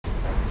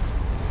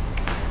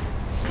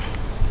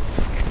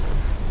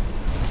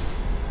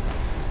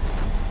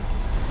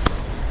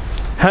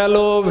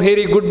Hello,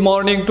 very good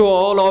morning to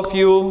all of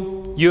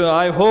you.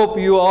 I hope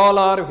you all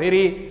are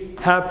very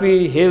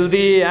happy,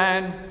 healthy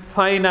and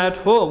fine at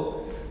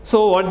home.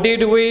 So what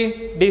did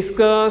we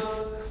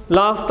discuss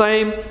last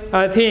time?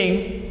 I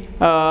think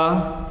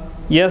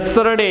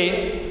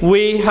yesterday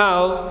we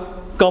have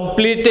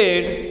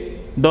completed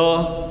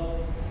the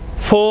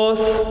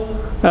first,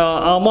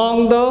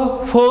 among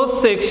the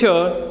first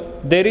section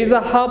there is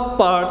a half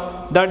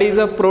part, that is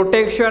a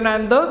protection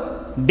and the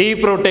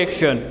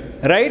deprotection,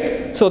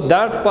 right? So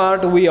that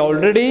part we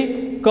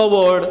already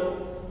covered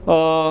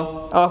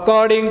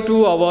according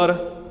to our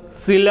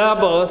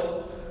syllabus,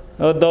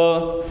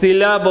 the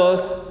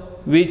syllabus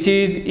which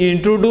is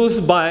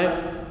introduced by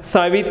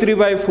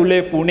Savitribai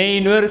Phule Pune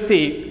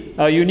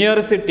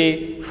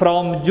University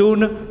from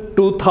June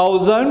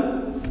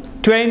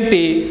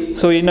 2020.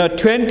 So in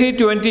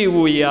 2020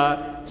 we are.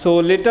 So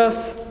let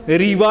us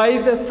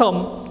revise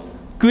some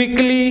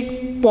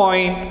quickly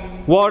point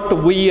what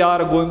we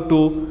are going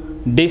to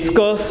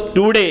discuss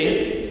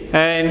today,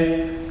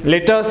 and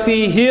let us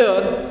see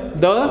here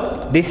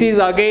this is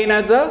again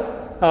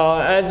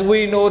as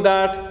we know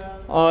that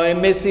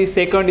M.Sc.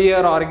 second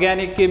year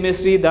organic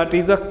chemistry, that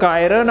is a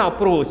Chiron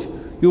approach.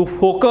 You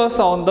focus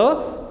on the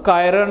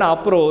Chiron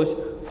approach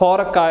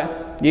for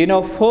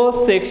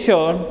first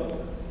section.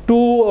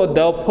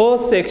 The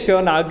first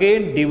section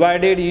again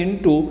divided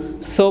into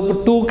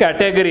sub two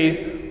categories.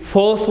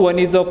 First one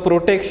is a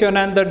protection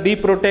and the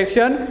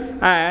deprotection,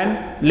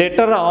 and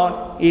later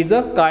on is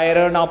a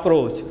Chiron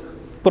approach.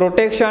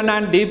 Protection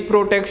and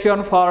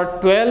deprotection for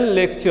 12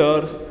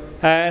 lectures,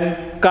 and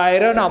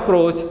Chiron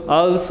approach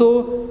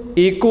also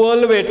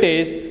equal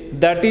weightage,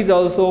 that is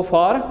also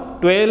for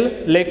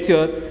 12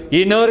 lecture.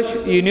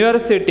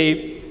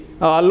 University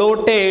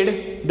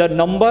allotted the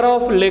number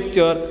of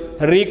lecture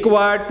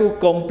required to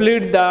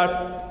complete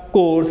that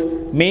course,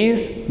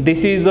 means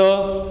this is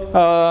a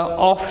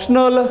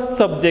optional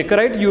subject,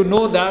 right? You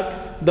know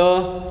that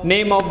the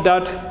name of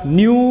that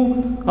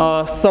new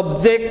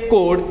subject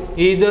code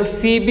is a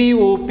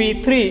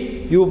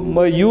CBOP3.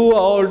 You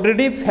are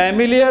already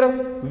familiar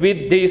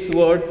with this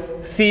word.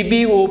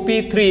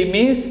 CBOP3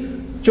 means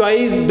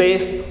choice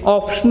based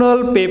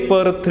optional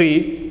paper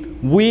 3.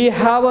 We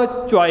have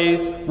a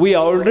choice. We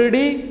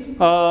already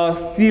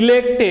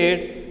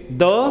selected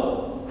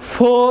the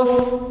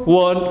first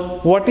one.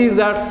 What is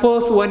that?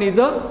 First one is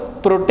a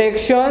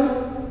protection,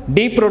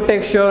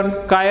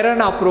 deprotection,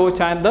 Chiron approach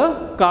and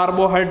the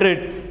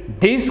carbohydrate.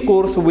 This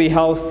course we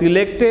have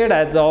selected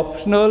as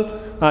optional,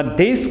 and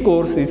this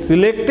course is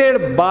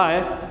selected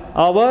by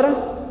our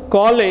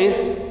college,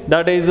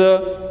 that is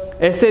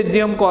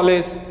SHGM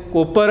college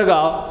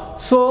Kopargaon.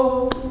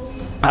 So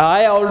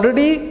I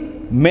already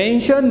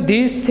mentioned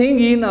this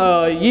thing in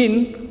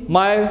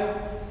my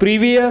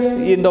previous,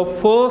 in the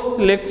first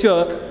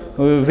lecture,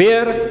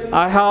 where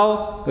I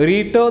have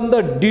written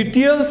the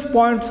details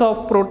points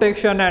of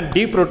protection and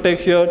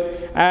deprotection,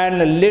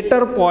 and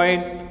later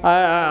point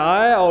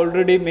I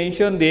already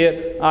mentioned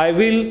there. I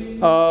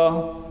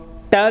will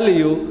tell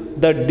you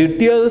the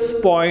details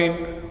point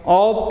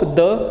of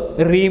the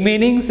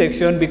remaining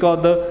section,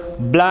 because the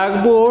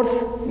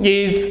blackboards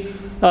is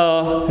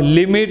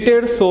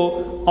limited,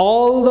 so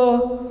all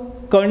the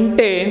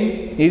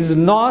content is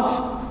not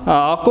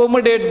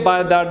accommodated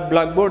by that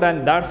blackboard,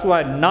 and that's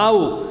why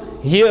now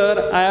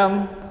here I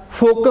am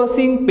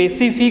focusing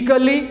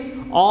specifically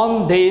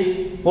on this.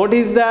 What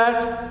is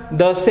that?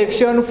 The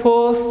section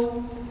first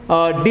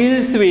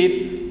deals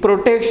with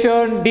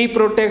protection,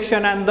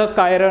 deprotection and the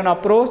Chiron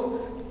approach.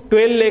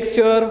 12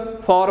 lecture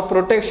for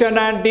protection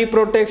and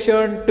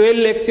deprotection, 12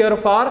 lecture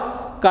for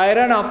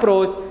Chiron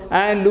approach.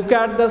 And look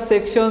at the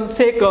section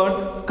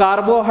second,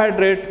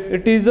 carbohydrate.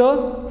 It is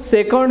a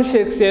second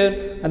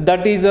section, and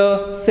that is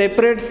a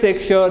separate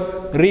section,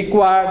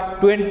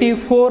 required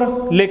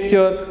 24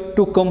 lecture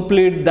to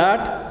complete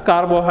that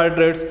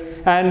carbohydrates,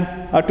 and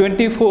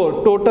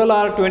 24 total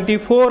are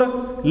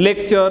 24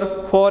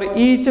 lecture for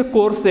each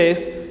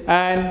courses,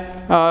 and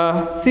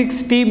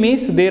 60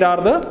 means there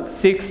are the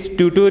 6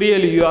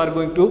 tutorial you are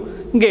going to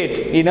get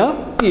in a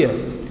year.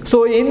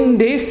 So in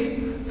this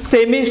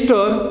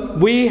semester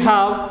we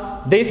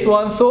have this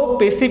one. So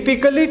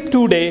specifically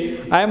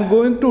today I am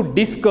going to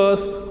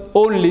discuss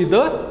only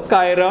the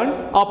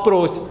Chiron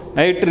approach.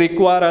 It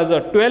requires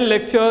a 12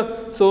 lecture.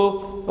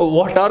 So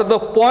what are the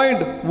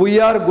point we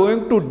are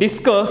going to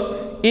discuss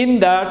in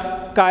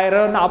that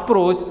Chiron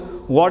approach?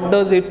 What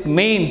does it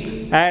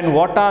mean, and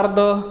what are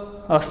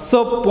the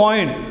sub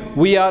point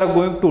we are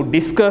going to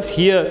discuss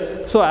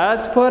here? So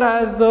as far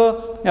as the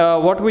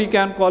what we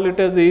can call it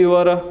as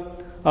your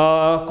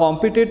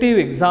competitive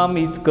exam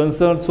is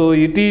concerned, so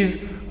it is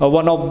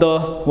one of the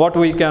what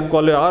we can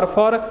call it, or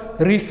for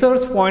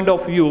research point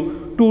of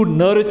view, to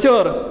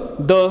nurture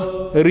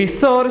the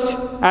research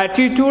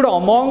attitude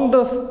among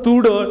the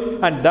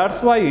student, and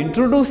that's why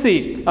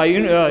introducing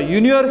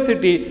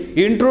university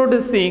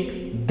introducing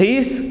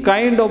this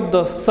kind of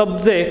the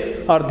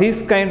subject, or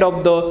this kind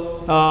of the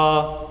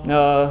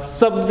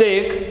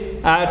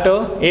subject at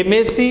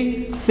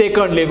M.Sc.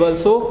 second level.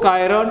 So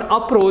Chiron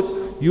approach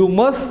you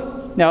must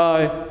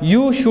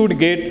you should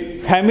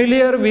get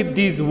familiar with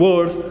these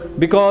words,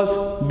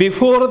 because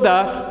before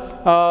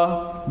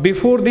that,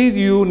 before this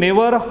you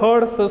never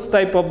heard such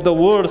type of the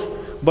words.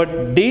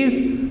 But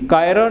this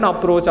Chiron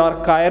approach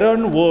or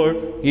Chiron word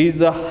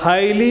is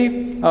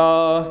highly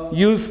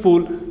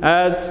useful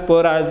as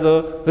per as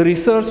a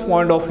research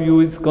point of view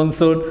is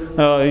concerned,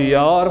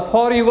 or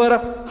for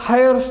your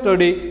higher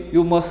study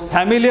you must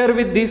familiar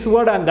with this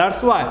word, and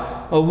that's why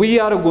we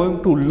are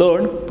going to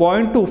learn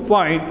point to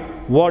point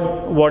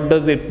what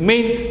does it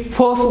mean.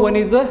 First one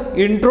is a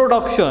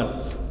introduction.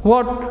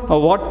 What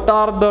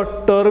are the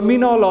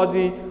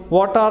terminology,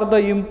 what are the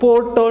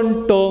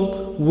important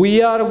terms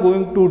we are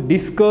going to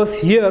discuss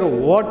here.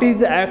 What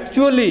is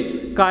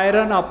actually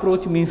Chiron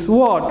approach means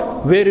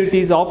what, where it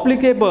is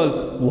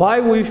applicable, why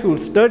we should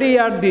study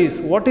at this,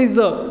 what is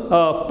the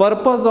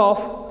purpose of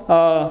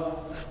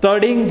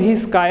studying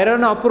this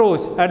Chiron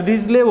approach at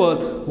this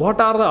level, what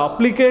are the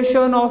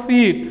application of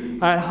it,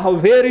 and how,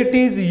 where it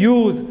is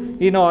used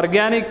in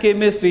organic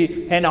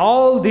chemistry, and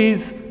all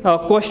these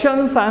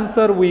questions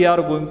answer we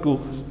are going to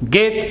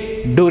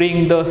get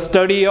during the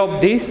study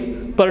of this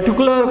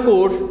particular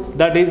course,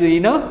 that is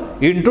in a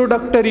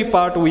introductory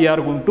part we are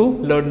going to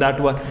learn that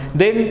one.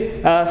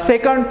 Then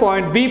second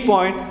point, B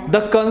point,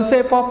 the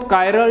concept of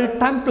chiral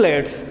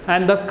templates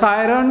and the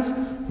chirons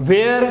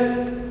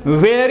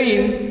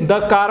wherein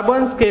the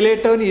carbon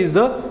skeleton is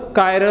the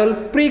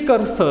chiral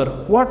precursor.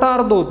 What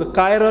are those?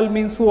 Chiral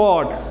means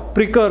what?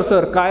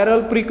 Precursor.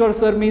 Chiral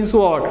precursor means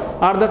what?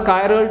 Or the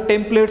chiral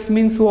templates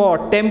means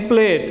what?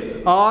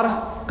 Template.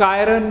 Or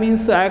Chiron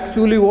means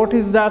actually what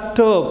is that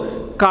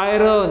term?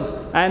 Chirons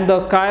and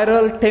the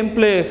chiral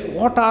templates.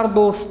 What are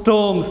those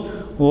terms?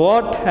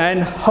 What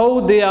and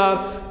how they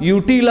are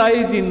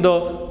utilized in the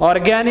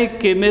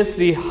organic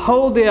chemistry,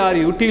 how they are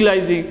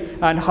utilizing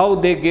and how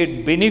they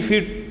get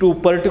benefit to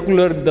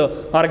particular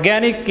the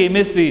organic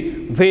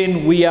chemistry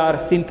when we are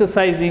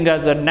synthesizing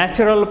as a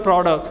natural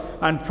product,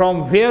 and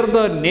from where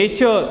the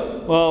nature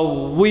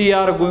we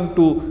are going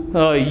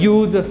to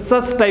use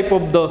such type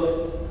of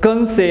the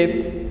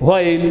concept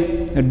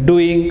while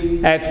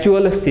doing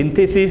actual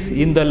synthesis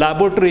in the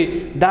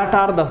laboratory. That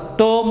are the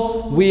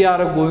term we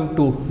are going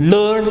to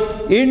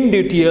learn in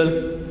detail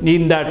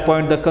in that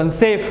point. The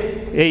concept,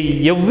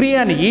 every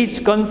and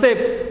each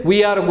concept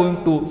we are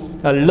going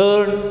to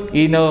learn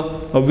in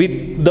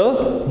with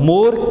the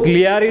more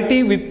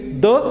clarity,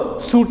 with the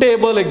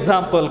suitable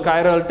example.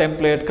 Chiral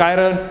template,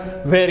 chiron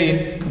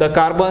wherein the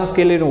carbon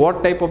skeleton,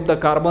 what type of the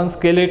carbon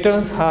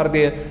skeletons are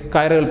there,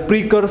 chiral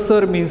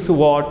precursor means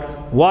what,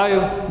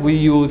 why we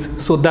use,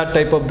 so that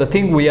type of the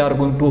thing we are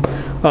going to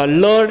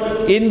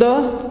learn in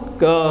the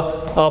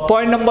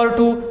point number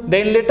 2.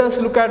 Then let us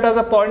look at as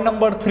a point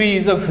number 3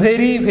 is a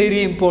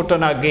very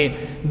important again,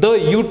 the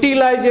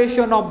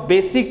utilization of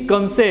basic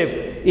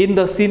concept in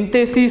the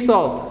synthesis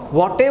of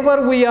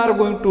whatever we are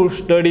going to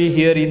study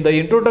here in the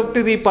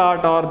introductory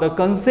part, or the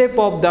concept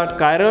of that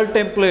chiral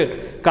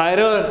template,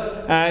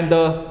 chiral and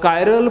the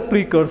chiral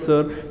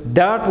precursor,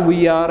 that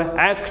we are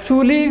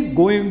actually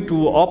going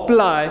to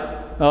apply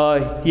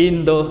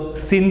in the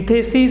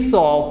synthesis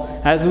of,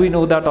 as we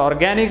know that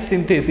organic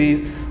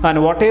synthesis,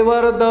 and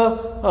whatever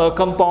the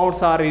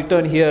compounds are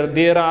written here,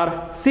 there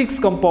are 6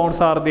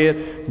 compounds are there,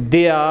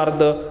 they are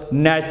the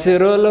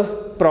natural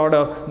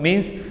product,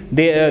 means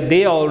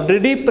they are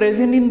already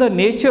present in the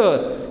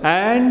nature,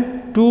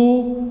 and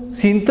to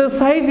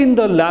synthesize in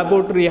the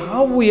laboratory,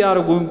 how we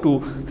are going to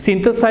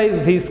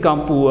synthesize these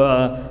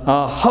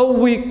how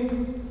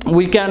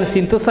we can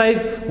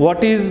synthesize,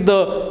 what is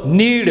the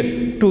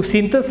need to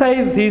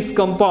synthesize this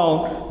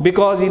compound,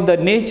 because in the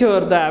nature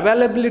the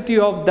availability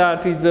of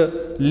that is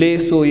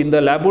less. So in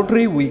the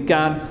laboratory we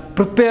can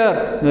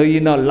prepare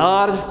in a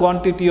large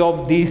quantity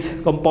of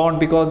this compound,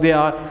 because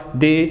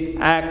they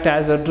act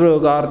as a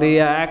drug or they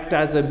act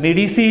as a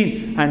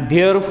medicine, and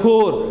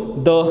therefore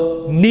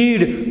the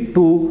need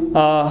to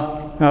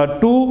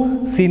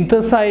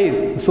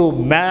synthesize. So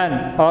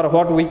man, or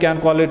what we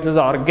can call it as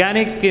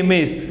organic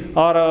chemist,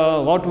 or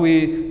what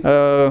we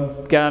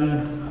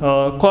can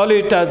call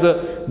it as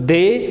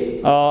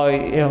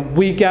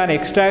we can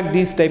extract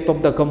this type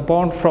of the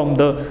compound from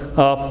the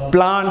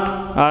plant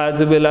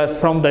as well as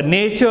from the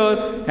nature,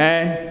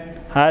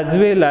 and as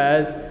well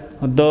as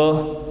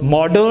the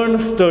modern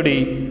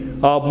study,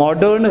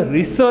 modern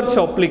research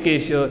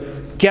application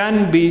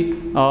can be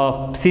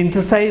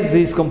synthesize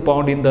this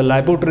compound in the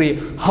laboratory.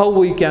 How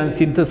we can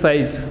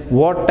synthesize,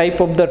 what type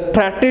of the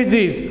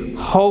strategies,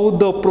 how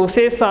the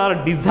process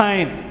are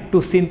designed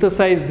to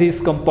synthesize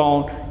this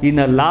compound in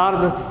a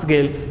large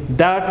scale,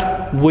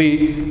 that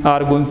we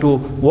are going to,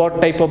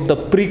 what type of the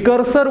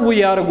precursor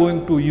we are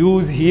going to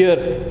use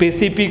here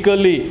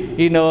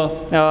specifically in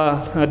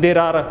there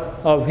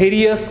are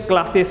various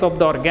classes of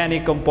the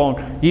organic compound,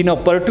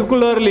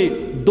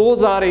 particularly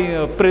those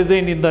are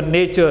present in the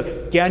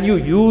nature. Can you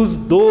use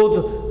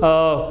those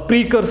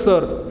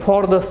precursor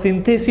for the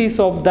synthesis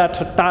of that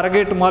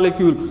target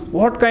molecule,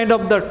 what kind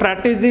of the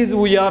strategies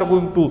we are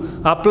going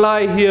to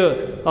apply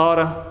here,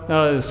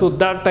 or so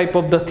that type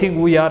of the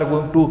thing we are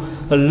going to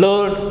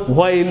learn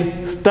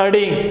while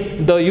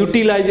studying the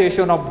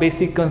utilization of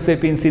basic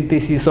concept in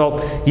synthesis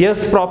of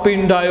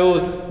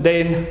S-propanediol.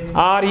 Then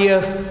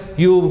RS,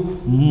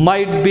 you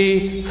might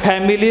be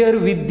familiar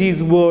with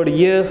this word,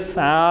 yes,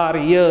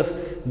 RS.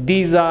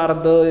 These are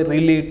the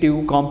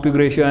relative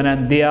configuration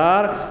and they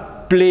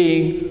are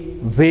playing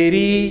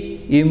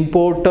very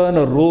important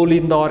role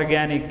in the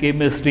organic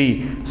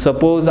chemistry.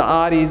 Suppose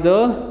R is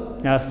a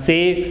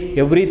same,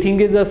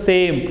 everything is the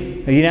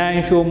same,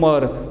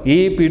 enantiomer,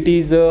 if it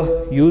is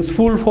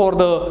useful for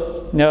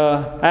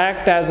the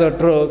act as a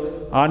drug,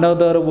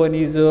 another one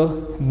is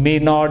may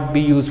not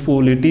be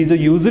useful, it is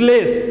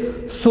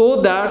useless.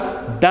 So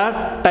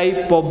that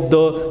type of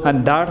the,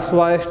 and that's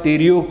why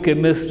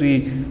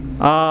stereochemistry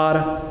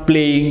are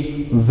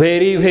playing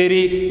very,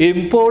 very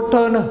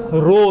important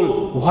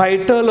role,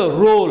 vital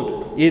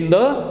role in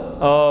the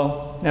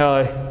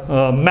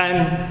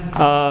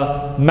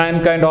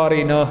mankind or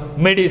in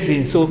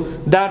medicine. So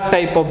that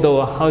type of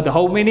the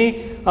how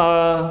many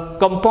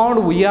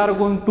compound we are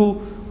going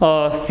to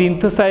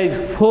synthesize.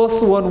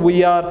 First one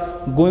we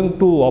are going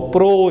to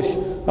approach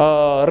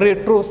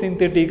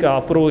retrosynthetic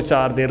approach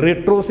are there.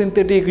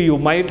 Retrosynthetic you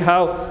might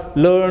have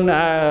learned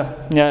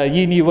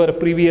in your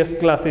previous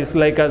classes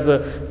like as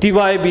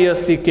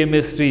B.Sc.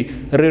 chemistry.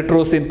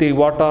 Retrosynthetic,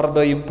 what are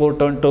the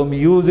important terms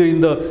used in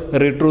the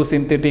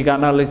retrosynthetic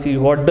analysis,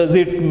 what does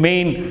it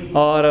mean,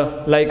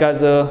 or like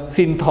as a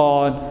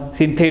synthon,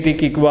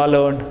 synthetic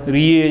equivalent,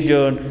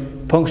 reagent,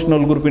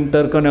 functional group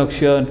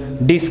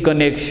interconnection,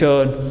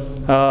 disconnection,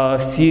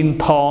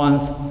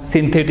 synthons,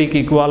 synthetic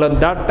equivalent,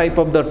 that type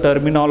of the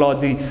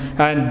terminology,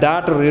 and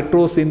that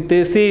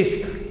retrosynthesis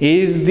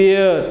is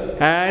there,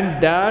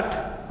 and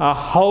that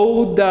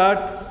how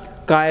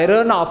that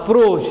Chiron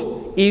approach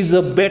is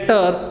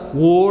better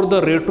over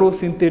the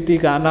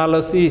retrosynthetic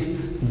analysis,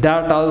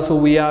 that also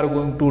we are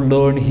going to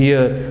learn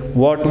here.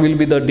 What will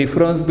be the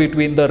difference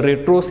between the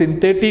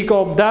retrosynthetic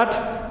of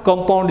that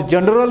compound,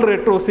 general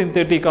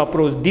retrosynthetic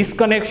approach,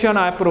 disconnection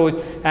approach,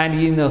 and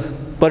in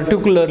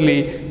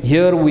particularly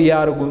here we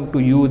are going to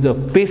use a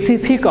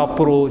specific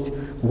approach,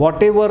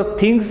 whatever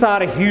things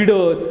are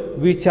hidden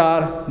which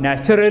are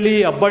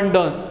naturally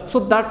abundant. So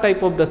that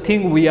type of the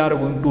thing we are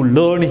going to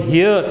learn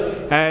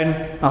here, and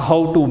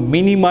how to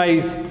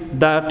minimize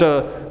that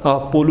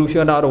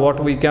pollution, or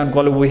what we can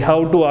call it, we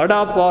have to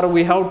adapt or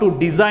we have to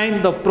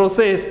design the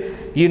process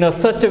in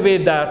such a way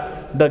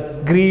that the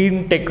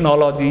green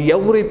technology,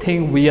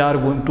 everything we are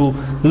going to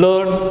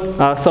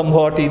learn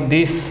somewhat in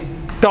these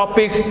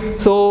topics.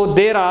 So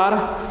there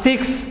are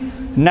 6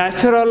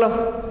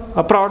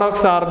 natural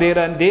products are there,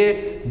 and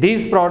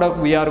these products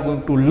we are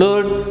going to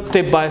learn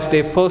step by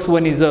step. First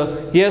one is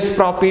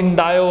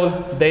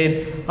S-propanediol,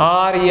 then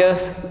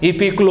RS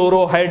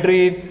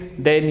epichlorohydrin,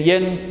 then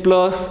N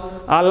plus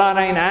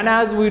alanine, and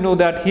as we know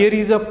that here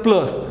is a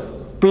plus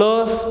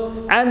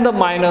and the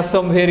minus,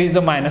 somewhere is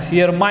a minus,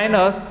 here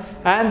minus,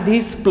 and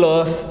this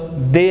plus,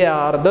 they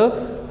are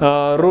the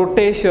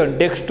rotation,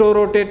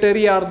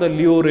 dextrorotatory or the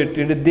Leo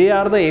rotated, they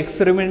are the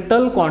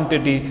experimental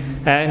quantity,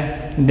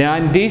 and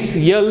then this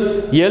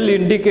L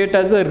indicate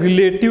as a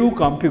relative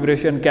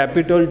configuration,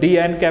 capital D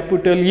and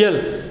capital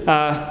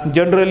L,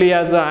 generally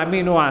as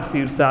amino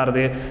acids are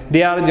there,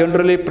 they are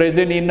generally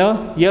present in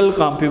a L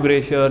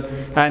configuration,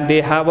 and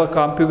they have a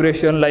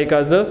configuration like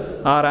as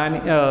a R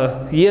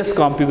and S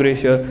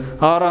configuration,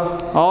 or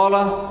all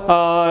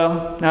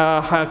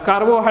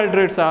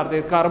carbohydrates are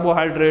there,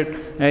 carbohydrate,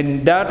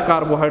 and that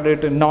carbohydrate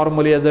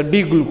normally as a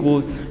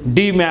D-glucose,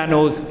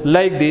 D-mannose,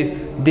 like this,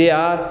 they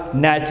are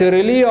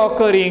naturally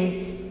occurring,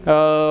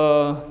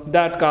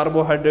 that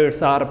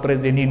carbohydrates are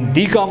present in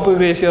D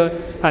configuration,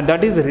 and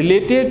that is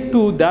related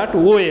to that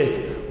OH.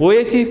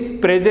 OH is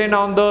present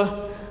on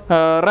the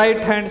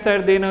right hand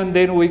side,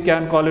 then we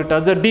can call it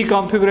as a D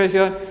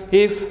configuration.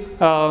 If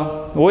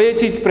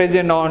OH is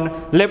present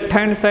on left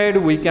hand side,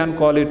 we can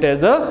call it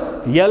as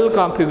a L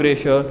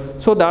configuration.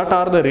 So that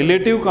are the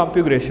relative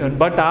configuration,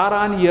 but R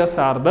and S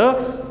are the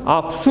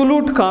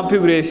absolute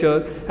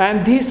configuration,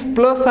 and this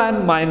plus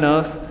and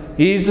minus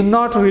is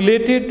not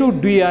related to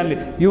D only.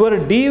 Your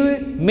D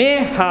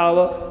may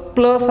have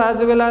plus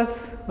as well as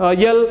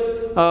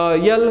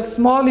L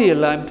small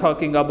l I am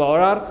talking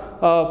about,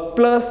 or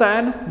plus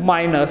and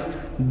minus,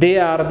 they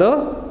are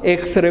the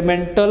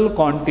experimental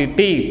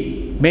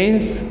quantity,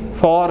 means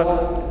for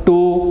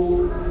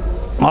to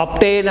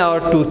obtain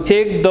or to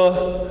check the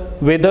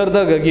whether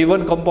the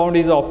given compound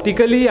is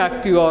optically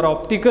active or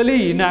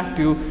optically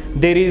inactive,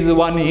 there is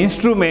one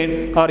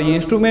instrument or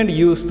instrument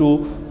used to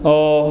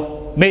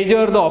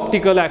measure the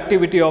optical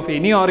activity of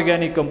any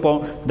organic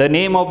compound. The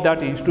name of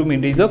that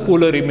instrument is a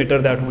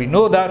polarimeter, that we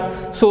know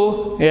that.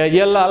 So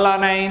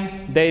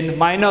L-alanine, then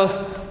minus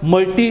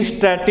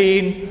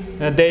multistatin,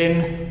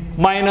 then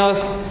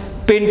minus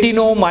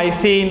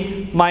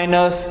pentinomycin,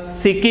 minus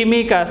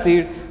sechemic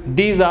acid.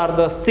 These are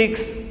the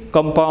 6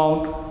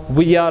 compounds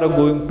we are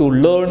going to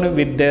learn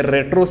with their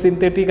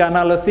retrosynthetic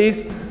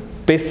analysis.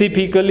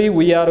 Specifically,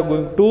 we are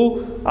going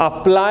to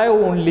apply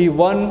only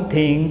one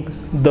thing,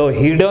 the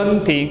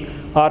hidden thing,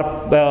 or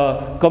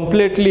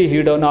completely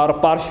hidden or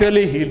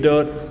partially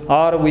hidden,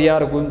 or we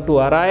are going to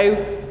arrive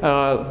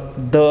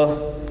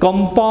the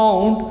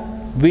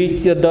compound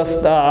which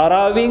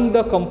arriving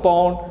the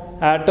compound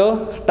at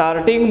a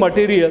starting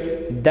material.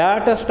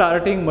 That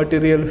starting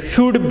material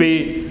should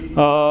be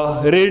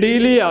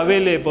readily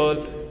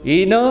available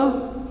in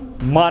a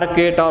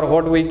market, or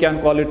what we can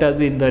call it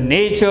as in the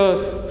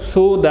nature,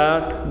 so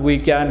that we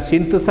can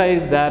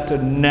synthesize that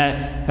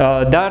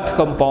that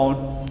compound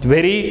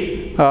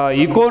very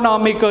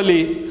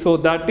economically. So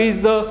that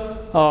is the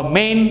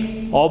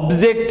main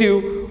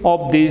objective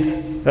of this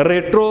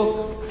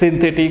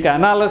retrosynthetic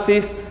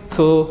analysis.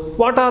 So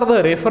what are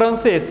the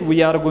references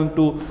we are going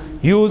to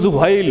use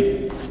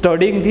while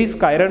studying this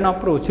Chiron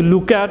approach?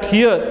 Look at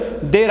here,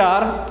 there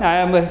are, I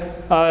am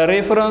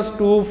reference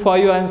 2,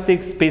 5 and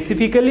 6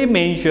 specifically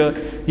mentioned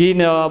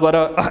in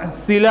our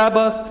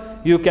syllabus.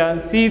 You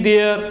can see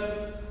there,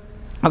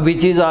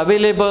 which is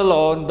available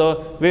on the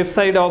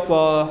website of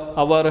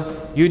our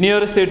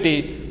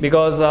university,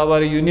 because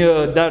our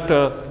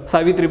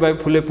Savitribai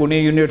Phule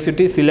Pune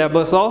University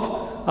syllabus of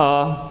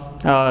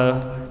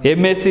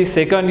M.Sc.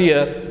 second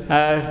year,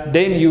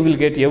 then you will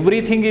get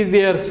everything is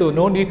there, so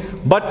no need.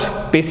 But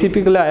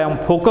specifically I am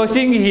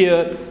focusing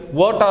here,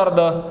 what are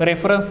the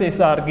references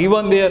are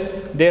given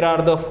there. There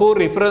are the 4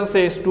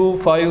 references, 2,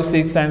 5,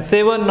 6 and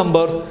 7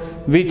 numbers,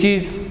 which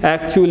is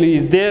actually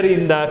is there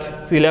in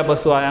that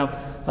syllabus. So I am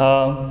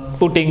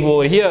putting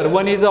over here.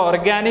 One is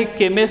organic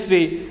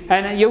chemistry,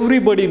 and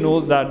everybody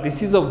knows that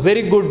this is a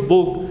very good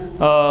book,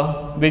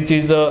 which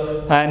is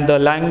and the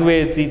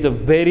language is a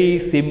very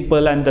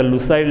simple and the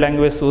lucid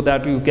language, so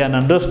that you can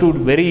understood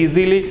very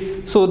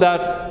easily. So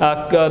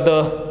that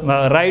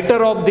the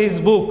writer of this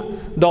book,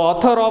 the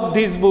author of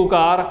this book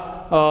are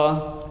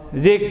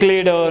J.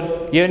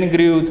 Claydon, N.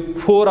 Greaves,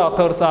 4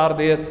 authors are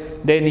there.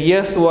 Then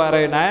S.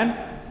 Warren and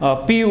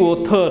P.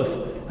 authors.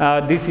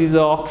 This is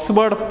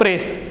Oxford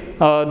Press.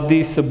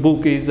 This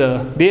book is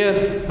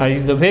there.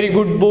 It's a very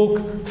good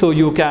book, so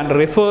you can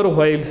refer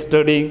while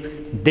studying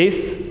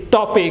this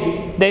topic.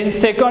 Then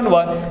second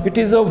one, it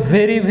is a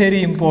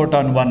very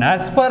important one.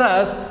 As far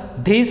as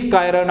this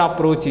Chiron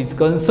approach is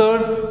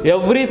concerned,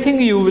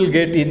 everything you will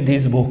get in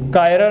this book.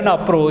 Chiron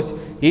approach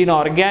in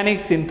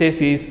organic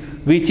synthesis,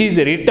 which is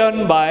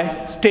written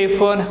by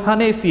Stephen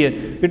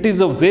Hanesian. It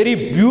is a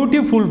very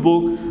beautiful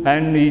book,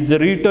 and is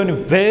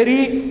written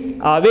very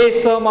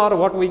awesome, or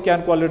what we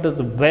can call it as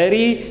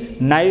very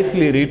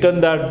nicely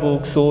written, that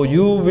book. So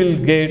you will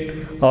get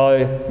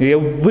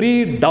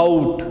every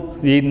doubt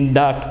in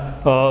that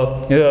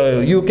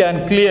you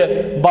can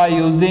clear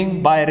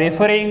by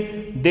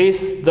referring this,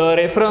 the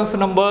reference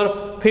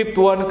number 5th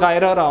one,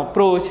 Chiron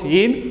approach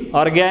in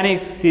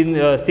organic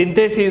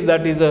synthesis,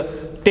 that is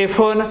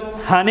Stephen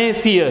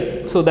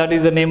Hanesian. So that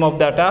is the name of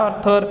that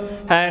author.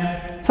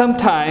 And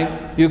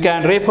sometime you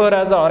can refer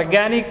as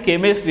organic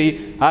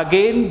chemistry.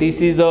 Again,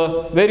 this is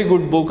a very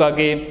good book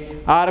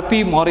again,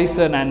 R.P.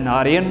 Morrison and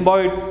R.N.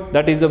 Boyd.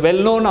 That is a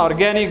well-known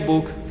organic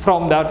book.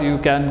 From that you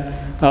can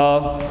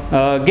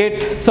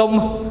get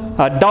some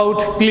doubt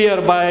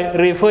clear by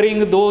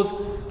referring those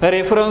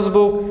reference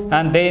book.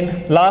 And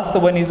then last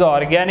one is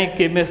organic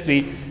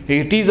chemistry.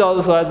 It is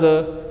also as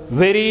a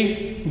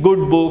very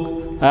good book.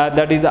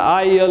 That is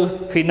I.L.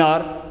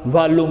 Finar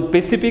volume,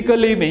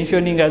 specifically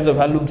mentioning as a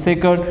volume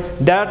 2nd.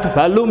 That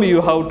volume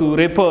you have to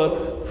refer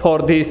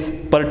for this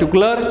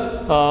particular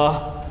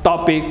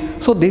topic.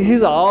 So this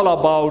is all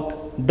about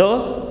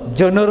the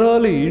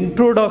general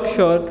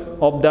introduction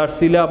of that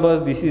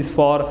syllabus. This is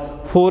for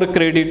 4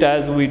 credit,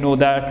 as we know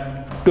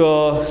that.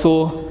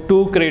 So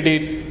 2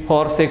 credit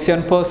for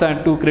section first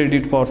and 2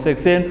 credit for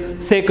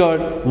section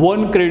second.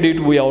 1 credit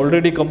we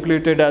already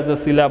completed as a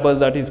syllabus,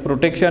 that is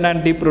protection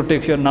and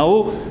deprotection.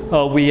 Now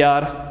we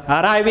are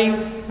arriving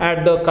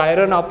at the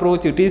Chiron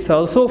approach. It is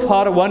also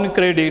for 1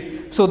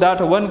 credit. So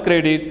that 1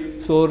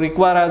 credit so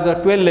require as a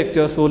 12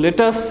 lectures. So let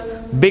us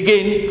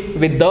begin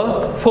with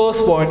the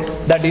first point,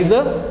 that is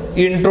the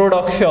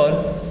introduction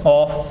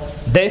of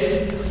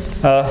this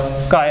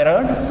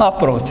Chiron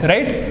approach,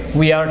 right?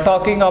 We are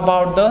talking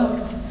about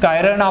the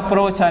Chiron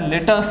approach, and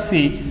let us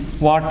see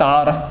what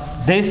are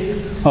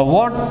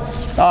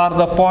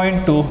the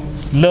point to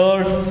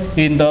learn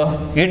in the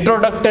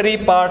introductory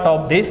part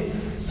of this.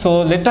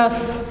 So let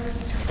us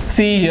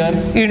see here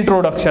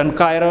introduction,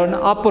 Chiron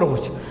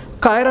approach.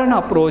 Chiron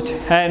approach,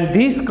 and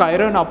this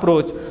Chiron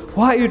approach,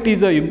 why it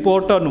is an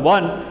important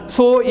one.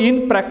 So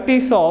in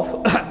practice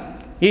of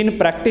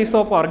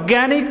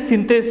organic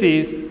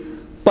synthesis,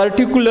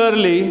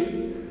 particularly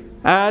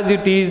as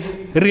it is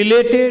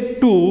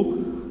related to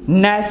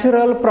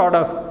natural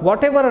product,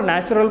 whatever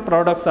natural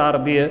products are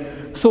there.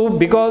 So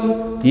because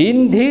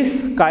in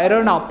this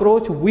Chiron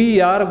approach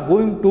we are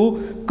going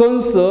to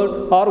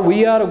concern, or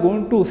we are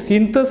going to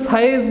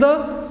synthesize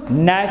the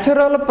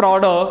natural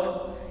product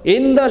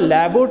in the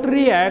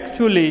laboratory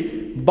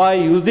actually by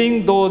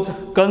using those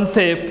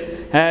concepts.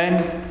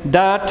 and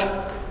that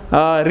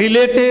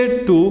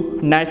related to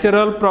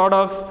natural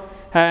products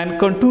and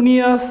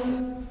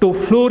continues to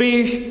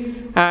flourish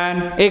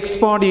and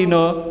expand in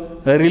a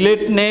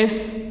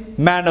relentless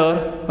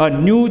manner.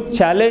 New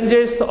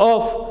challenges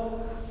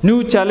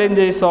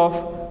of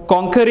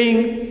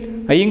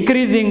conquering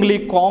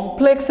increasingly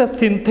complex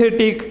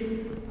synthetic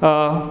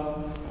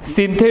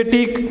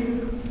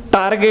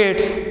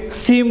targets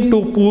seem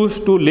to push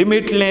to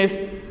limitless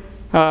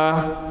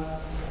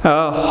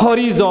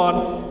horizon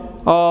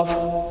of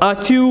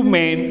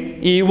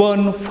achievement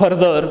even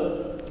further.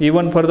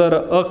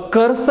 A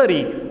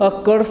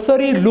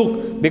cursory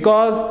look,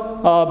 because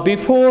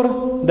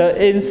before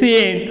the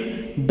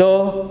ancient,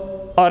 the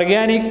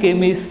organic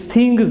chemist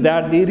thinks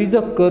that there is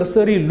a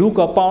cursory look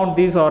upon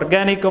this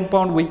organic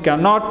compound. We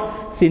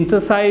cannot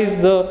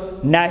synthesize the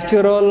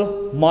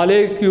natural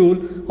molecule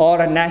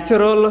or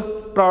natural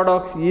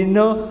products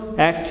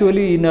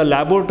actually in a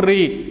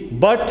laboratory,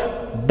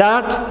 but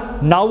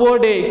that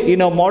nowadays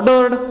in a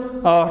modern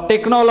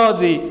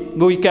technology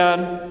we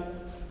can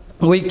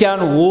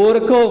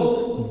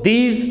overcome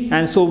these,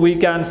 and so we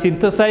can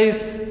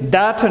synthesize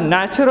that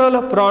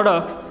natural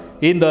products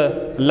in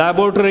the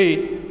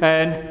laboratory.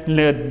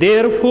 And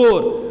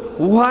therefore,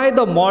 why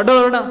the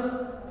modern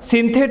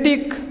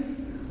synthetic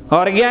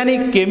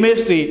organic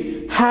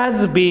chemistry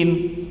has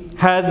been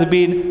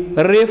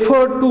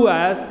referred to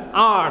as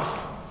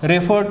arts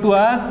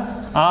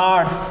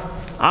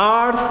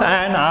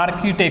and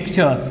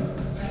architecture.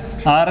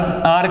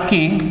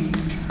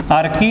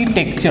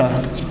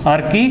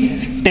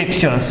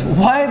 Architectures.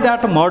 Why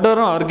that modern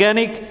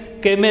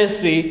organic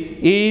chemistry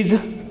is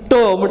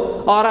termed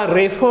or are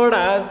referred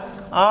as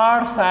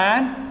arts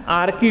and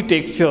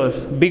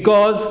architectures?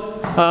 Because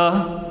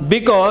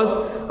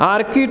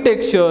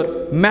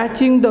architecture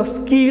matching the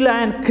skill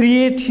and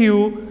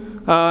creative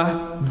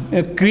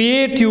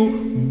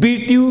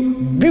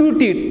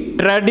beauty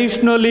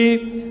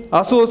traditionally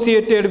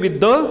associated with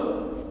the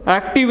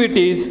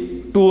activities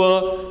to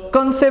a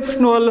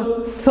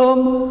conceptual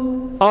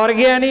some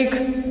organic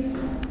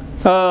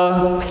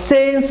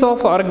sense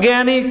of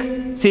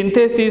organic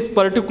synthesis,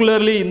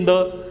 particularly in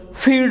the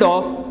field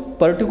of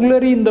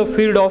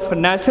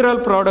natural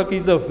product,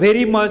 is a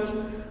very much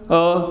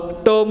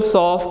terms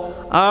of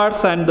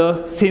arts, and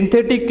the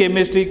synthetic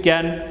chemistry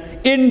can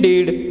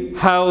indeed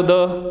have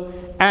the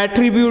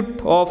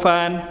attribute of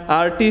an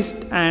artist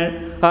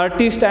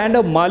and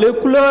a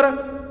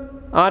molecular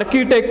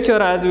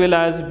architecture, as well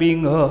as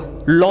being a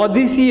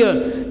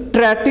logician,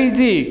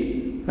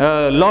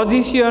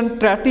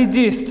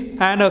 strategist,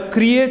 and a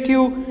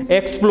creative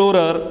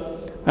explorer.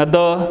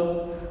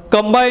 The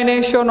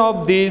combination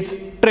of these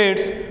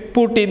traits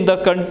put in the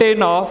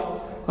content of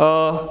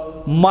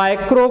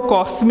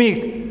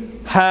microcosmic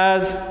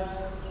has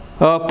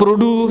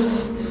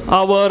produced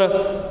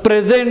our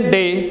present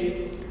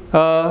day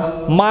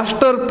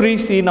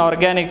masterpiece in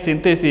organic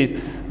synthesis.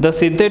 The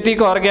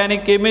synthetic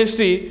organic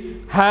chemistry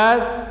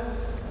has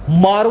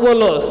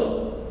marvelous,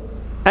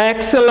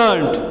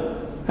 excellent,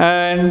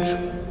 and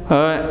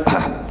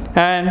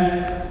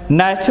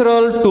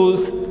natural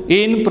tools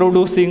in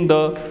producing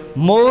the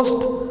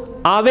most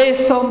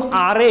awesome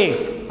array,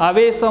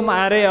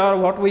 or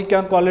what we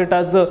can call it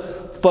as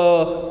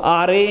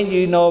arrange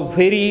in a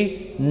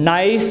very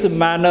nice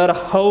manner,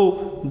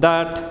 how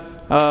that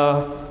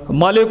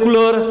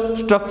molecular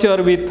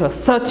structure with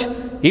such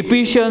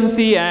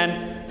efficiency and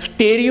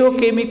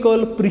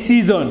stereochemical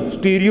precision.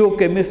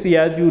 Stereochemistry,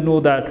 as you know,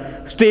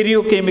 that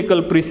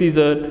stereochemical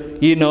precision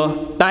in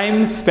a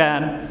time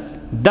span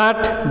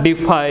that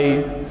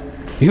defies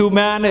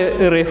human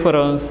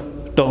reference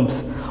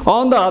terms.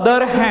 On the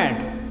other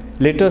hand,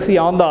 let us see,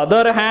 on the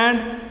other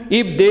hand,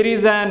 if there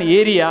is an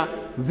area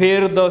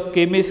where the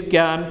chemist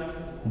can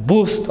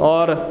boost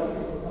or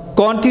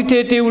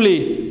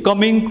quantitatively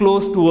coming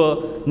close to a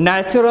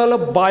natural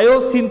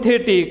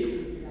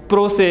biosynthetic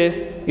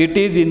process, it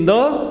is in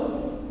the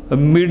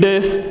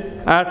modest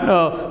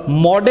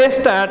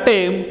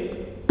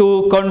attempt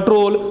to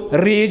control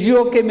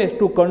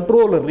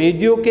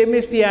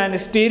regiochemistry and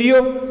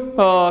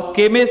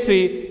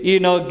stereochemistry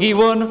in a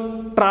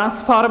given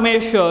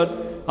transformation.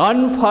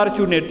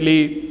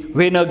 Unfortunately,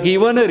 when a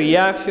given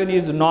reaction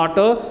is not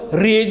a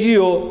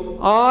regio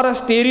or a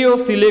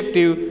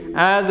stereoselective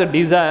as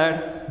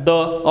desired,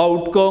 the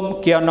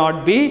outcome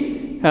cannot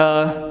be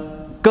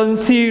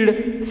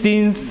concealed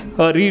since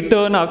a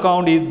written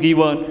account is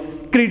given.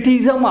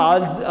 Criticism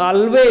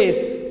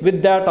always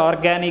with that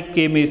organic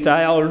chemist.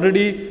 I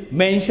already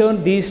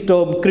mentioned this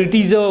term,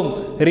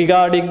 criticism,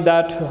 regarding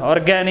that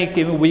organic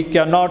chemist. We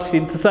cannot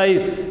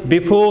synthesize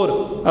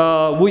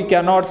we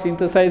cannot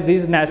synthesize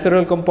this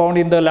natural compound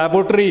in the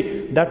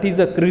laboratory. That is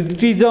a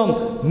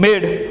criticism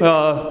made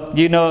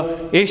in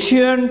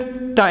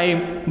ancient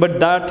time, but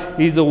that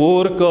is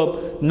overcome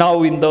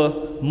now in the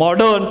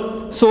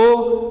modern.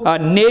 So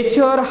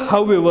nature,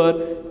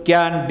 however,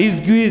 can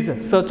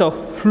disguise such a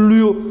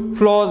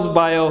flaws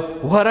by a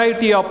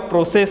variety of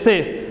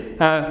processes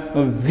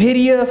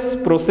various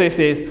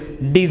processes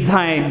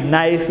designed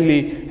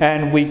nicely,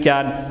 and we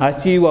can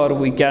achieve or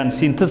we can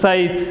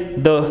synthesize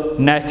the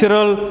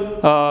natural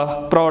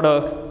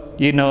product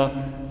in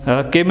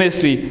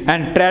chemistry.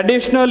 And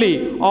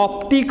traditionally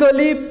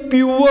optically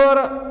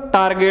pure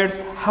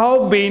targets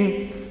have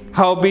been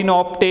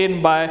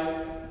obtained by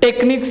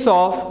techniques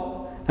of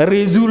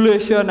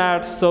resolution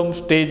at some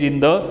stage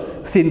in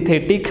the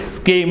synthetic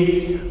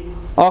scheme.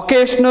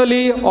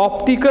 Occasionally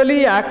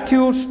optically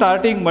active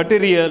starting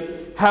material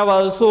have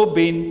also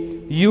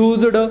been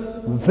used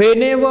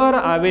whenever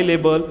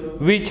available,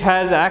 which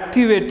has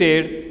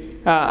activated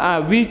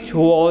which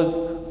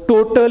was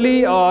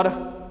totally or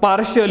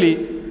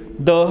partially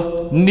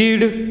the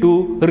need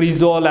to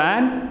resolve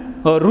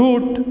an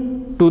route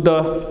to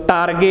the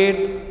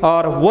target,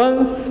 or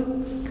once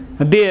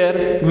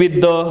there with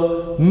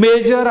the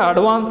major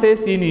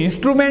advances in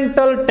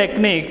instrumental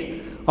techniques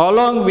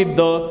along with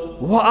the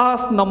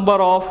vast number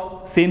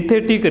of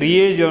synthetic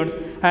reagents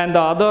and the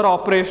other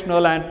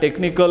operational and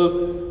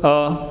technical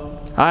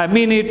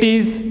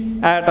amenities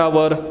at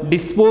our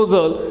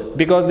disposal,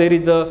 because there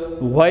is a,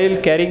 while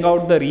carrying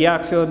out the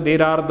reaction,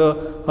 there are the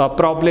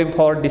problem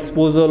for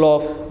disposal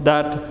of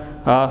that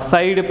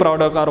side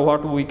product, or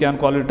what we can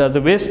call it as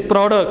a waste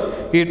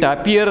product. It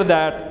appears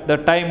that the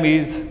time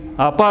is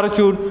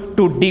opportune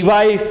to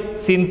devise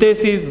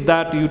synthesis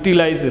that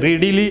utilize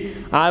readily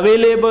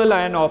available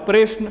and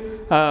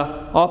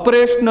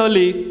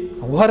operationally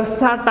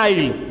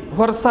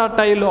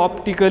versatile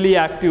optically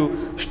active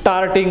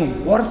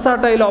starting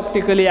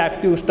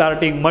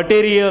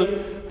material.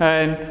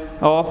 And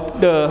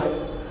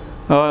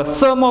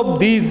some of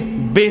these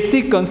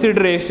basic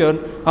consideration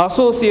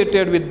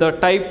associated with the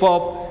type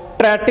of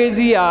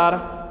strategy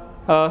are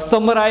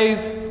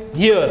summarized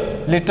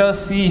here. Let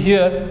us see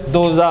here.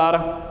 Those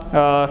are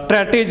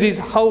strategies,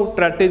 how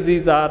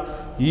strategies are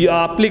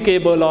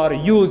applicable or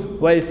used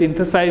while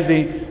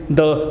synthesizing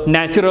the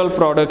natural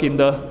product in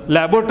the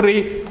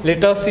laboratory.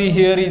 Let us see,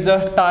 here is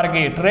a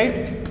target,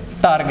 right?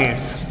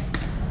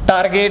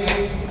 Target,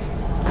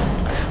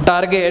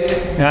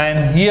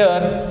 and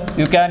here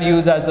you can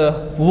use as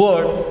a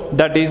word,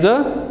 that is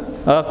a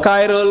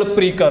chiral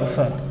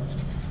precursor.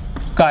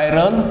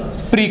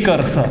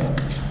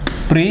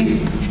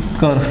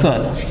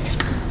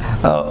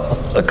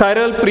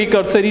 Chiral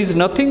precursor is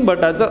nothing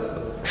but as a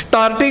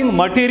starting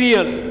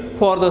material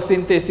for the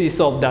synthesis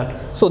of that.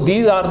 So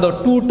these are the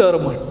two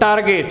terms.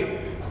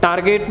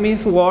 Target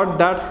means what?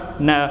 That's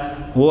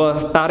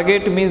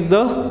target means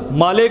the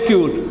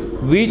molecule,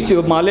 which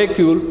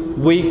molecule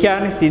we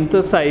can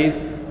synthesize,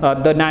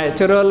 the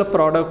natural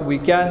product we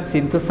can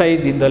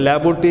synthesize in the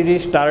laboratory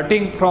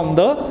starting from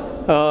the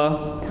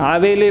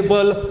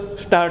available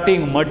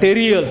starting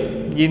material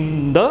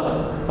in the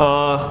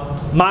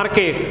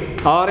market,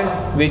 or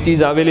which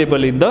is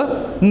available in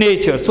the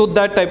nature. So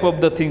that type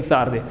of the things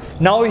are there.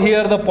 Now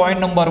here the point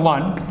number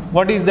 1,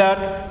 what is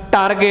that?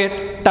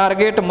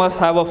 Target must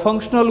have a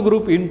functional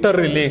group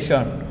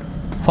interrelation.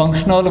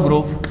 Functional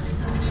group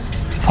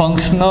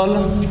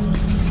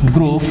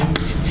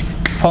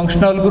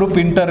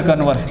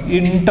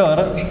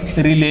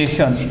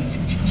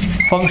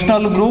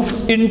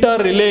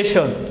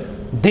interrelation.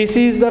 This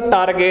is the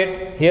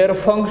target. Here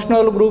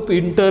functional group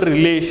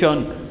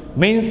interrelation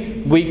means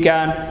we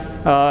can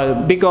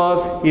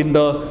because in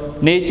the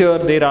nature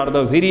there are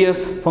the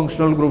various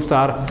functional groups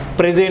are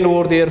present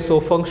over there. So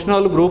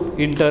functional group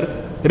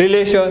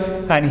interrelation.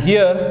 And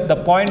here the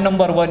point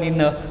number 1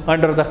 in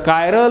under the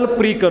chiral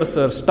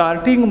precursor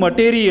starting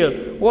material,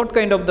 what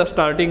kind of the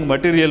starting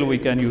material we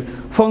can use?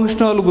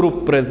 Functional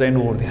group present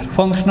over there.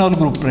 Functional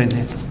group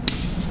present.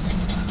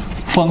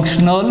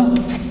 Functional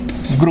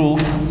group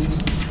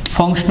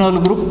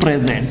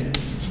present.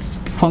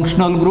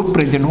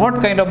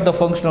 What kind of the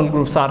functional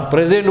groups are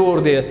present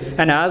over there?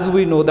 And as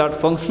we know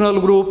that functional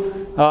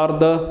group are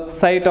the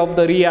site of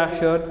the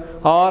reaction,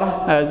 or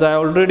as I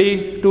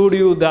already told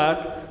you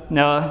that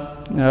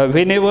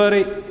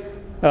whenever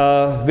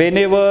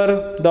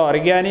the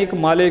organic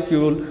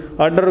molecule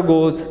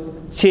undergoes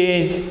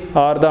change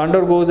or the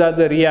undergoes as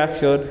a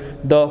reaction,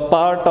 the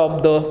part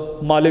of the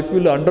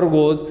molecule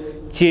undergoes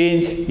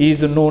change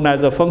is known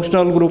as a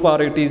functional group,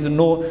 or it is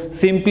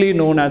simply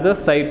known as a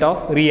site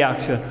of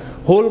reaction.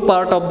 Whole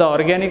part of the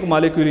organic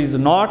molecule is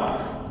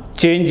not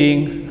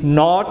changing,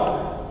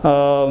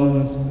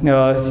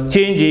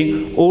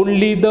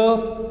 only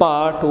the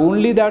part,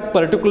 only that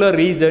particular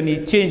region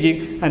is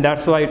changing, and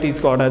that's why it is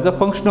called as a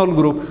functional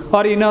group.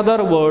 Or in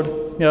other words,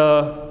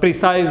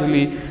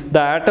 precisely the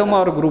atom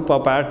or group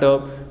of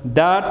atom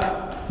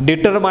that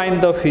determine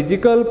the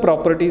physical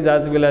properties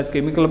as well as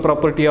chemical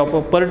property of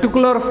a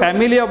particular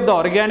family of the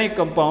organic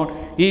compound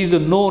is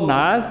known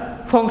as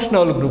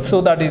functional group.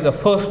 So that is the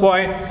first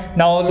point.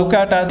 Now look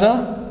at as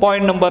a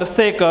point number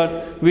 2,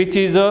 which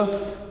is a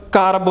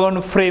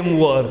carbon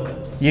framework.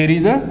 Here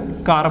is a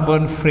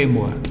carbon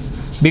framework,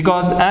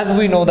 because as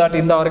we know that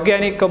in the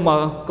organic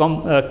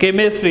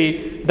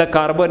chemistry the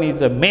carbon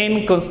is a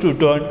main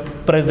constituent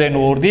present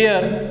over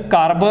there.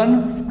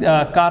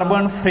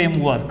 Carbon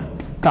framework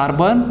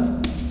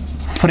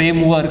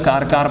framework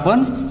or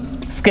carbon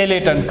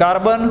skeleton.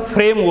 Carbon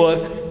framework,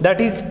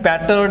 that is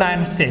pattern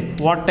and shape.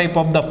 What type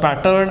of the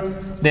pattern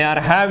they are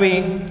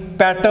having?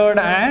 Pattern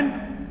and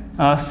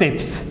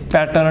shapes.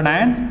 Pattern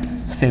and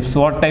shapes.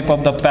 What type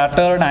of the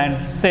pattern and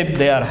shape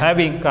they are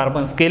having?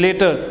 Carbon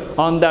skeleton.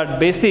 On that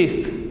basis,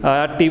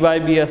 at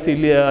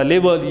TYBSc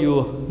level,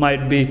 you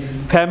might be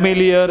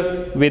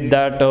familiar with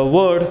that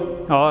word,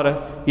 or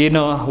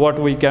what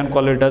we can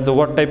call it as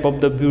what type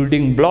of the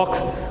building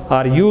blocks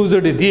are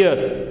used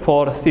there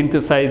for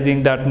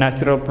synthesizing that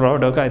natural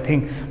product. I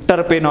think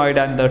terpenoid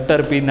and the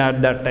terpene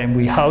at that time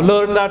we have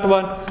learned that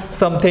one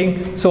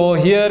something. So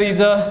here is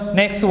a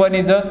next one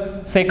is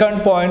a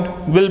second point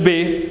will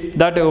be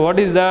that what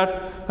is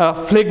that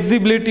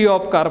flexibility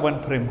of carbon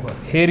framework.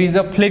 Here is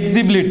a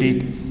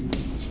flexibility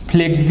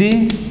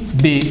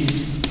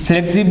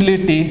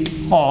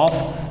of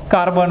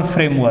carbon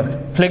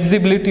framework.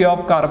 Flexibility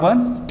of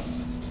carbon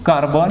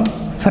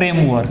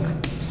framework.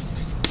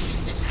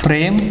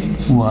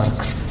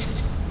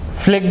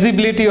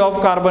 Flexibility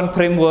of carbon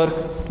framework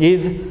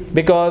is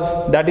because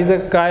that is a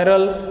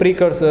chiral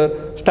precursor.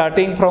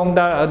 Starting from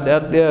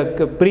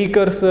the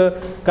precursor,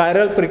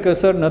 chiral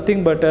precursor,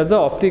 nothing but as a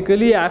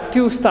optically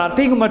active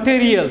starting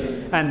material,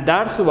 and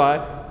that's why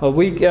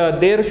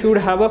there should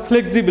have a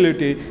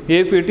flexibility.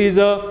 If it is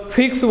a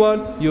fixed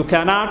one, you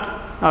cannot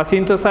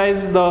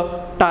synthesize the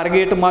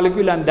target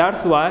molecule, and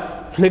that's why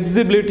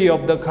flexibility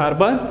of the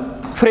carbon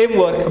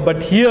framework.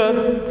 But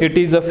here it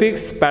is a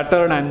fixed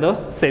pattern and the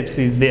shapes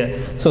is there,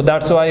 so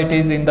that's why it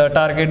is in the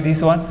target,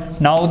 this one.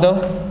 Now the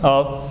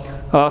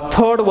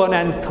third one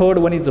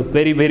is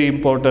very, very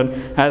important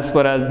as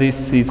far as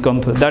this is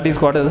concerned. That is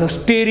called as a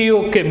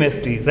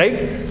stereochemistry, right?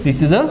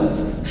 This is a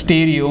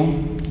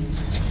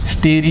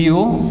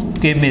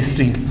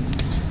stereochemistry.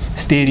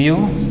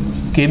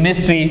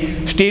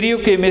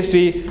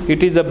 Stereochemistry,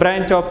 it is a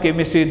branch of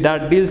chemistry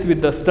that deals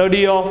with the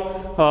study of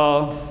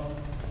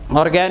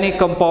organic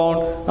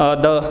compound,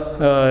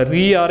 the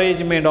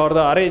rearrangement or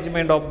the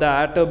arrangement of the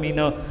atom in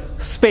a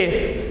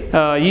space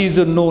is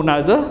known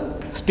as a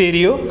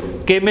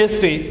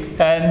stereochemistry.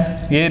 And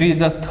here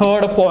is a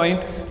third point,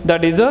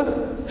 that is a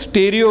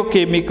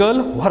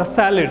stereochemical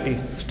versatility.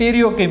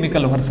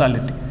 Stereochemical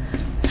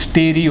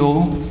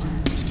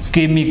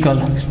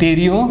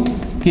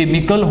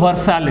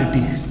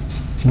versatility.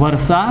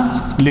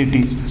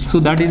 Versatility. So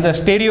that is a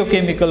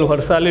stereochemical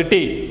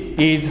versatility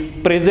is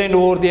present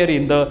over there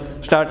in the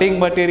starting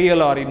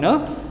material or in a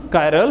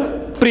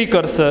chiral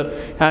precursor.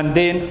 And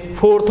then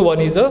fourth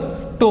one is a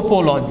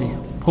topology.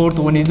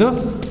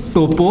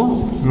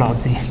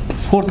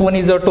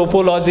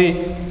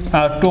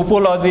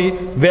 Topology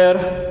where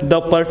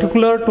the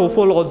particular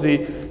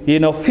topology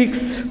in a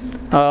fixed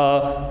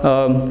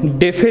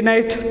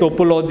definite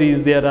topology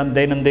is there, and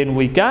then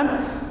we can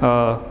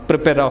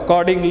prepare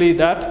accordingly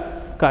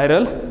that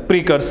chiral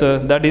precursor.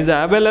 That is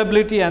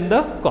availability and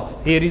the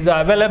cost. Here is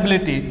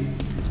availability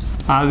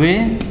and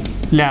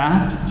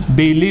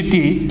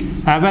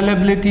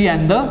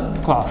the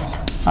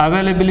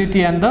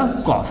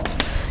cost.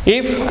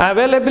 If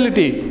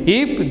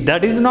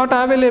that is not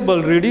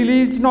available,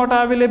 readily is not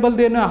available,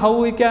 then how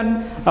we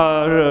can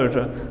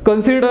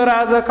consider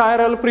as a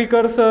chiral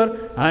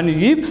precursor? And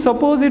if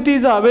suppose it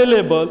is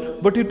available,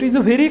 but it is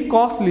very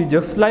costly,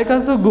 just like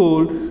as a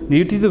gold,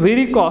 it is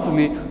very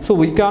costly, so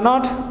we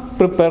cannot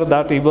prepare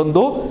that even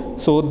though.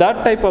 So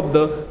that type of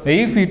the,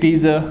 if it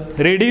is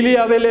readily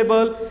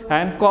available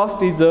and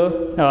cost is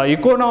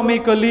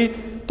economically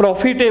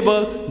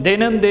profitable,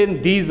 then and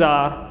then these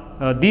are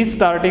these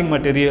starting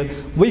material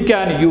we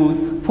can use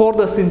for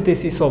the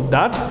synthesis of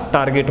that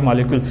target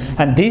molecule.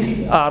 And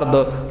these are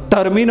the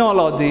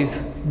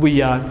terminologies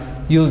we are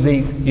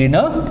using in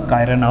a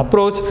Chiron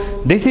approach.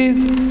 This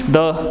is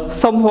the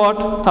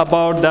somewhat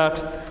about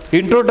that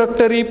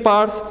introductory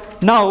parts.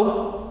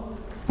 Now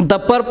the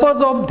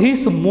purpose of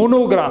this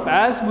monograph,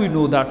 as we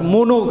know that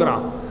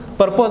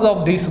purpose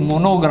of this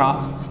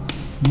monograph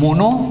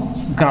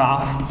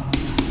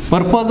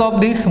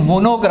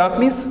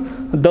means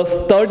the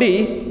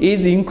study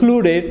is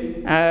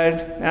included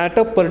at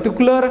a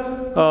particular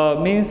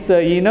means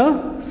in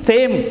a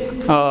same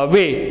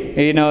way,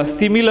 in a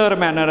similar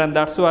manner, and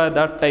that's why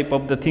that type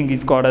of the thing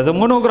is called as a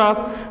monograph.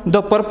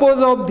 The purpose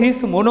of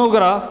this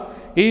monograph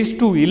is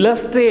to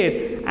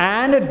illustrate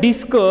and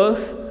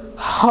discuss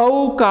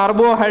how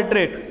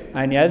carbohydrate,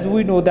 and as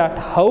we know that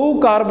how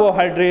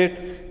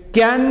carbohydrate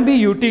can be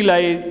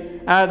utilized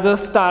as a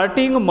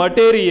starting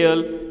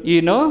material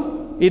in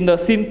the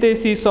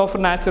synthesis of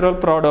natural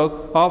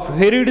product of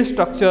varied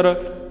structure,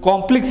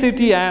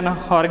 complexity and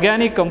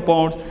organic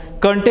compounds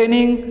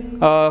containing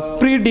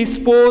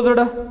predisposed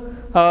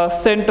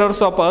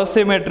centers of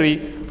asymmetry,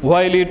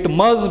 while it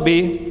must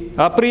be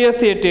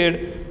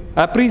appreciated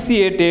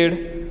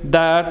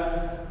that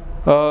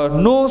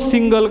no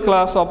single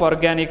class of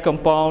organic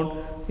compound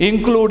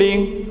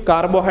including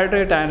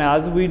carbohydrate, and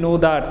as we know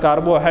that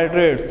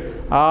carbohydrates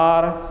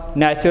are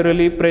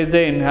naturally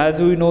present.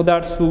 As we know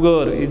that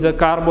sugar is a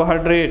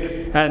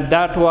carbohydrate, and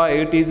that's why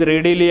it is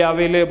readily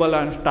available,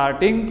 and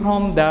starting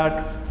from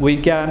that we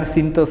can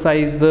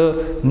synthesize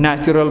the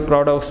natural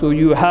products. So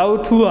you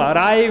have to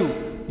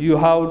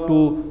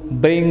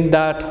bring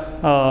that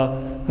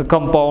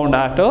compound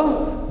at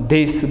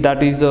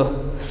that is a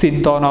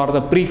synthon or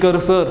the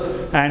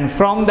precursor, and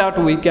from that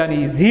we can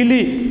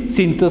easily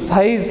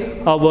synthesize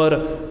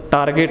our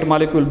target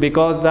molecule,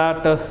 because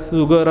that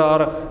sugar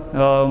or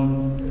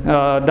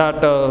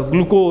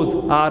glucose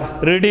are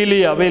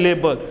readily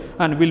available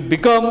and will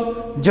become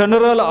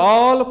general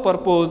all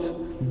purpose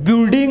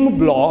building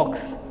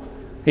blocks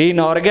in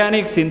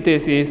organic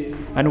synthesis.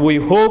 And we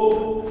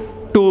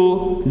hope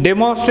to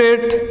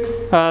demonstrate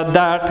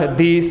that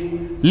this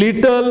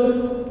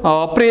little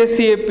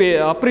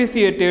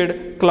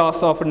appreciated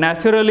class of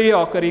naturally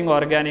occurring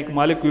organic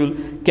molecule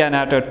can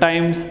at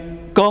times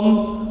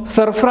come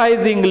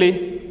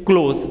surprisingly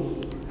close.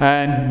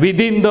 And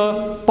within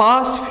the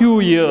past few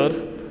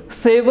years,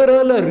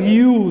 several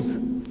reviews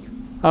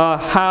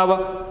have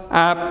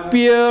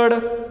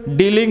appeared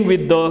dealing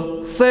with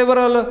the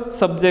several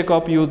subject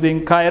of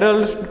using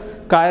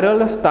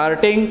chiral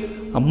starting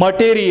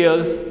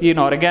materials in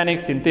organic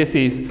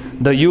synthesis.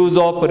 The use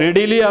of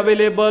readily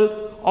available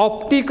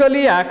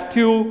optically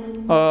active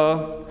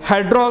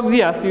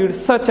hydroxy acids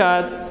such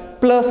as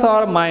plus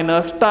or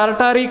minus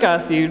tartaric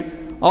acid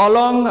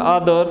along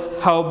others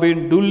have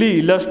been duly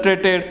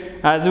illustrated,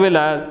 as well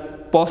as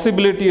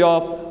possibility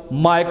of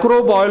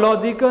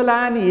microbiological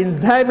and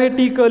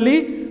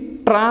enzymatically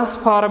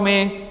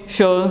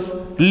transformations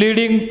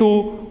leading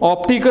to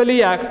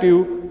optically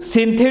active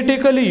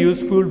synthetically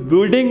useful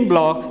building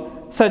blocks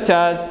such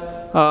as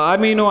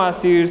amino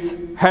acids,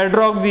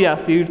 hydroxy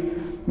acids,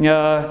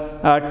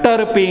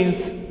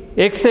 terpenes,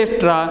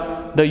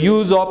 etc. The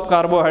use of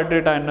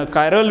carbohydrate and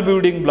chiral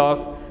building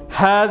blocks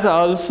has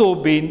also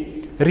been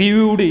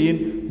reviewed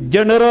in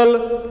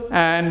general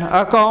and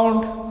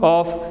account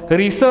of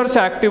research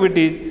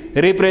activities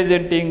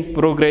representing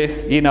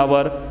progress in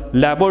our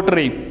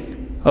laboratory.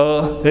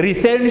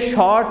 Recent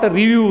short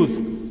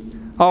reviews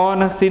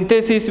on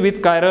synthesis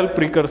with chiral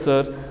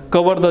precursors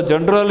cover the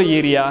general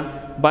area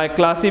by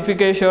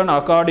classification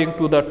according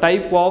to the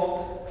type of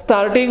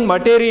starting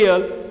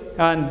material,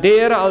 and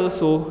there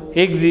also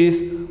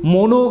exist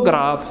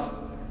monographs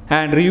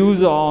and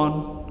reviews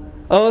on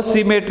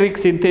asymmetric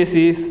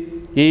synthesis,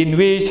 in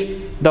which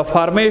the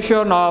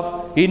formation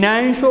of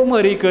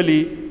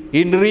enantiomerically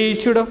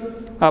enriched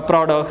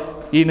products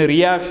in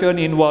reaction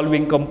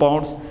involving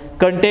compounds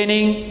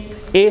containing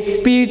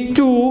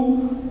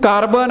sp2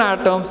 carbon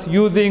atoms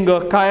using a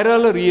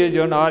chiral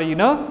reagent or in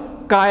a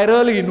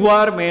chiral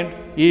environment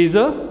is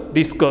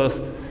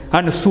discussed.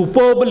 And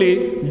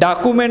superbly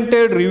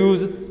documented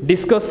reviews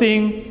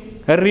discussing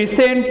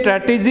recent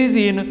strategies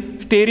in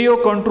stereo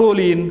control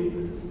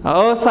in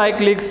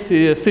acyclic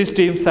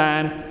systems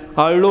and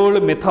aldol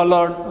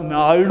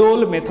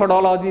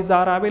methodologies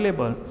are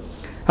available.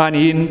 And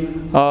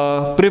in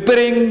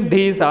preparing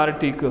these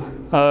articles,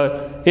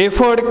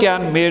 effort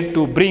can be made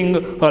to bring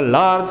a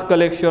large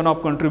collection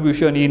of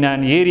contribution in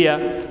an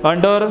area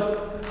under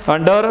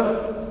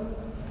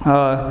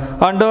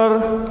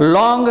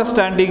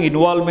long-standing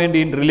involvement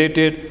in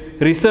related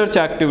research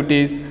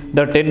activities.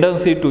 The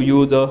tendency to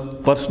use a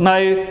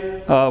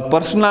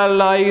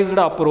personalized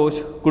approach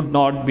could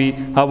not be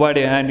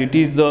avoided, and it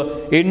is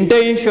the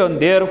intention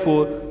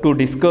therefore to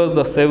discuss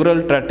the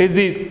several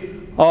strategies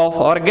of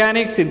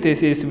organic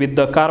synthesis with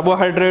the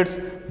carbohydrates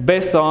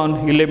based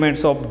on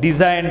elements of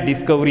design,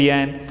 discovery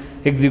and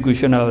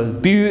execution. A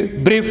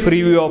brief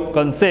review of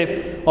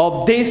concept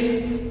of this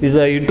is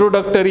the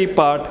introductory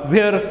part,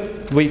 where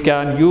we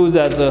can use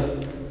as a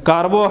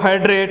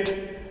carbohydrate,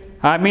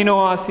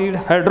 amino acid,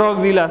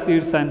 hydroxyl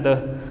acids, and the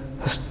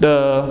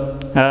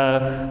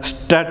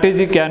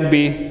strategy can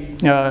be,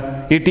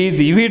 it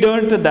is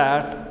evident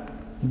that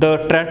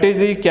the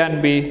strategy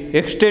can be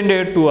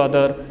extended to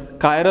other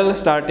chiral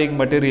starting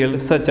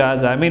materials such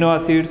as amino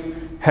acids,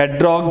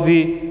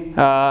 hydroxy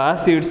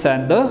acids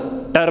and the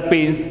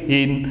terpenes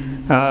in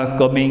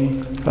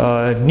coming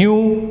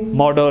new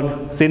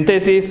modern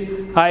synthesis.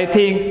 I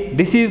think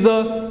this is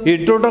the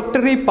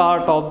introductory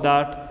part of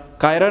that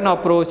Chiron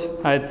approach.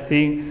 I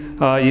think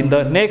in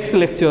the next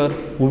lecture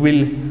we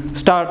will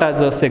start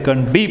as a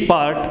second B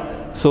part,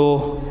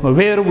 so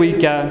where we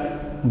can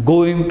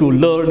going to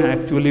learn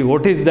actually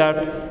what is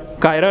that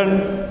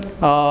Chiron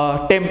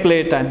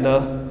template and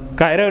the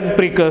Chiron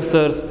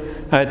precursors.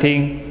 I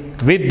think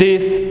with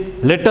this,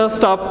 let us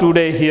stop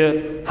today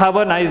here. Have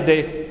a nice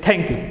day.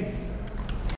 Thank you.